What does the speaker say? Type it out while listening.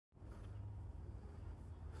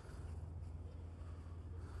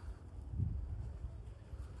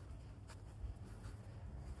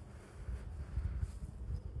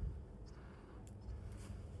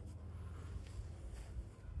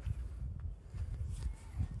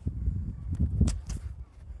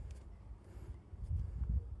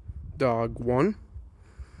Dog 1.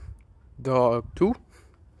 Dog 2.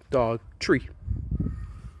 Dog tree.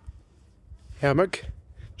 Hammock.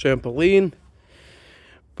 Trampoline.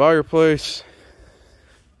 Fireplace.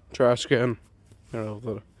 Trash can.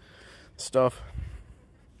 The stuff.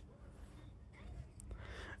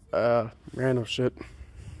 Random shit.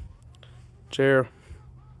 Chair.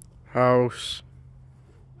 House.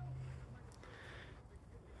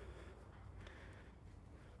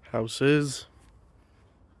 Houses.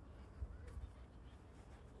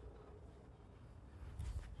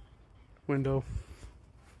 Window.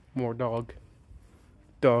 More dog.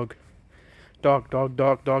 Dog. Dog, dog,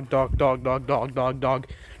 dog, dog, dog, dog, dog, dog, dog, dog.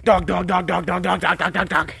 Dog, dog, dog, dog, dog, dog, dog, dog, dog,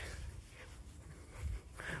 dog.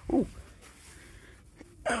 Ooh.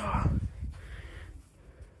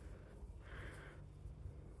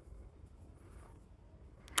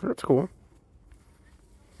 That's cool.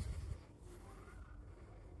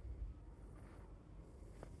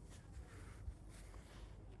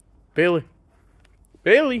 Bailey.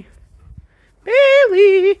 Bailey.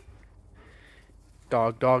 Bailey.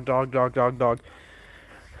 Dog, dog, dog, dog, dog, dog.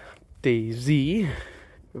 Daisy.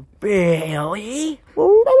 Bailey.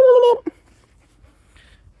 Waffle.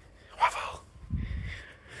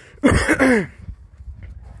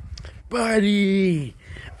 Buddy.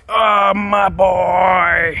 Oh, my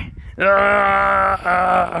boy.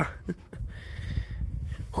 Oh,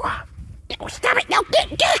 stop it. No,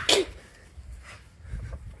 get.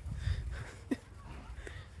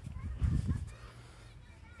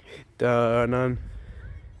 Done.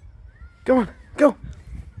 Come on, go.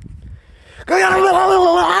 Go.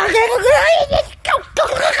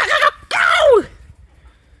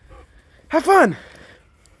 Have fun.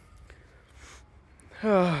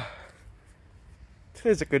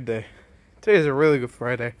 Today's a good day. Today's a really good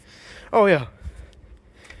Friday. Oh, yeah.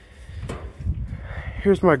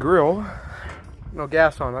 Here's my grill. No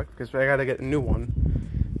gas on it because I gotta get a new one.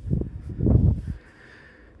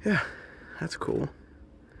 Yeah, that's cool.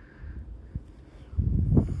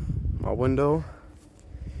 My window.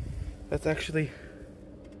 That's actually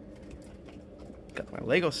got my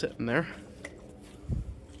Lego sitting there.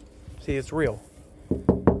 See, it's real.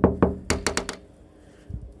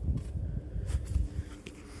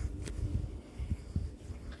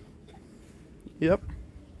 Yep.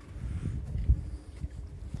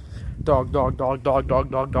 Dog, dog, dog, dog, dog,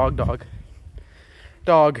 dog, dog, dog.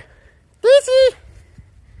 Dog. Daisy!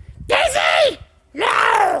 Daisy!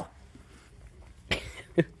 No!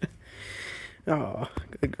 Oh,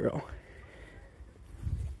 good girl.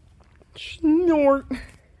 Snort.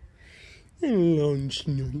 Hello,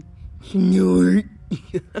 snort. Snort.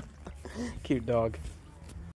 Cute dog.